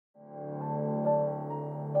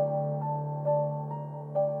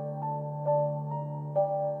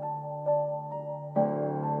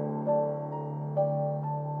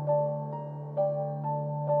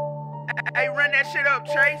run that shit up,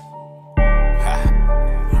 Chase.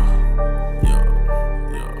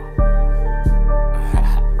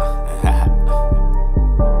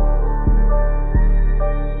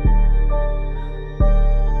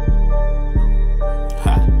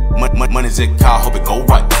 Money just call, hope it go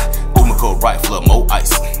right. Do my code right, flood more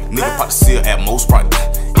ice. Nigga pop the seal at most right.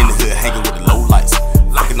 In the hood hanging with the low lights.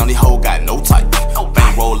 Locking on these hoes, got no type.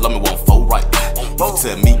 Bang roll, love me, 1-4 right. You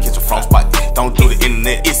tell me, catch a frostbite. Don't do the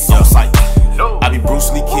internet, it's on sight. I be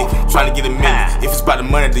Bruce Lee kick, tryna get a minute. If it's about the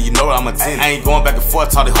money, then you know that I'm a 10. I ain't going back and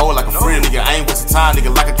forth, talk the hoe like a friend, nigga. I ain't wasting time,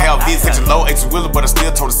 nigga, like a cow. V, section low, 8 wheeler, but I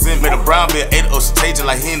still told the sin. Made a brown beer, 8 us changing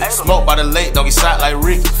like Henny. Smoke by the lake, don't get shot like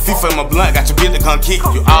Rick. FIFA in my blunt, got your bitch to come kick.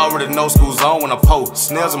 You already know school's on when I post.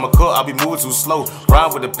 Snails in my cup, I be moving too slow.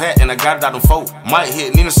 Ride with the pat, and I got it out them folk. Might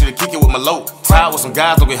hit Nina, shit to kick it with my low. Tied with some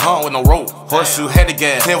guys, don't get hung with no rope. Horseshoe, had the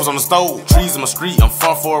gas, tail was on the stove. Trees in my street, I'm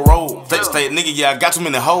front for a road. Fake state, nigga, yeah, I got too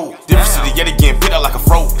many hoes. Different city, yet again, picked up like a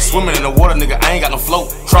fro. Swimming in the water, nigga, I ain't got no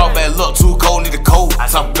float. Draw bad luck, too cold, need a cold.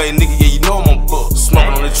 Top of bay, nigga, yeah, you know I'm on book.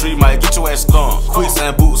 Smoking on the tree, might get your ass stung.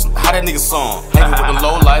 Quicksand boots, how that nigga song? Hanging with the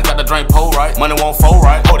low lights, got the drink pole right. Money won't fold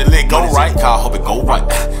right, hold it lit, go right. Call, hope it go right.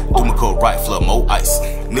 Do my code right, flood more ice.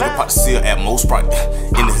 Nigga pop the seal at most right.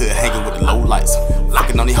 In the hood hanging with the low lights.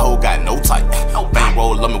 Locking on these hoes, got no type. Bang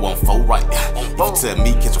roll, love me, 1-4 right. If you tell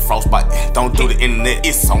me, catch a frostbite. Don't do the internet,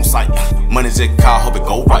 it's on sight. Money just call, hope it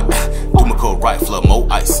go right. Do my code right, flood more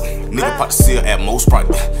ice. Nigga pop the seal at most right.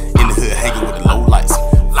 In the hood hanging with the low lights.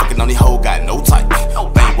 Locking on these hoes, got no type.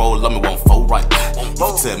 Bang roll, love me, 1-4 right. If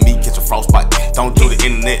you tell me, catch a frostbite. Don't do the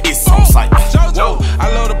internet, it's on sight. Whoa, I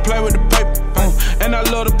love to play with the paper. And I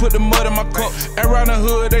love to put the mud in my cup. And around the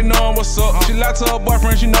hood, they knowin' what's up. She lied to her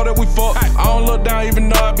boyfriend, she know that we fuck. I don't look down, even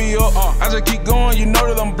though I be up. I just keep going, you know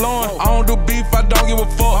that I'm blowing. I don't do beef, I don't give a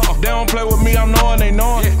fuck. They don't play with me, I'm knowing they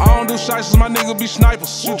knowin'. I don't do shites, my niggas be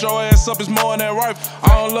snipers. Shoot your ass up, it's more than that rifle.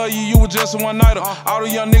 I don't love you, you was just a one-nighter. All the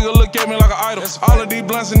young niggas look at me like an idol. All of these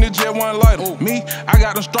blunts in this jet one lighter. Me, I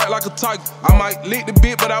got them strike like a tiger. I might lick the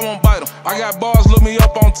bit, but I won't bite them. I got bars, look me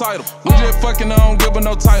up on title. We just fucking, I don't give her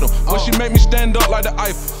no title. But she make me stand up like the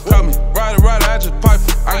Eiffel. Call me, ride it, I just pipe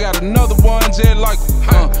it. I got another one just like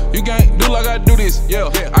you can't do like I do this, yeah.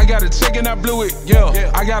 I got a check and I blew it,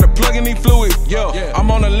 yeah. I got a plug in the fluid, yeah.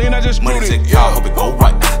 I'm on the lean, I just screwed it, yeah. Hope it go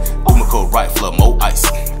right. Do my code right, flood more ice.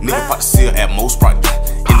 Nigga pop the seal at most right.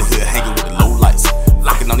 In the hood hanging with the low lights.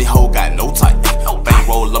 Locking on these hoes, got no type. Bang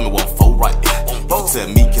roll, love me, 1-4 right. You tell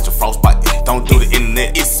me, catch a frostbite. Don't do the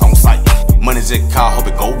internet, it's on sight. Money just call, hope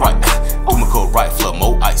it go right. Do my code right, flood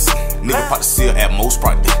more ice. Nigga pop the seal at most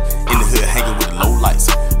right. In the hood hanging with the low lights.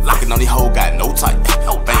 Locking on these hoes, got no type.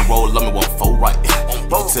 Bang roll, love me, 1-4 right.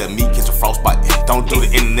 You tell me, catch a frostbite. Don't do the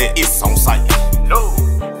internet.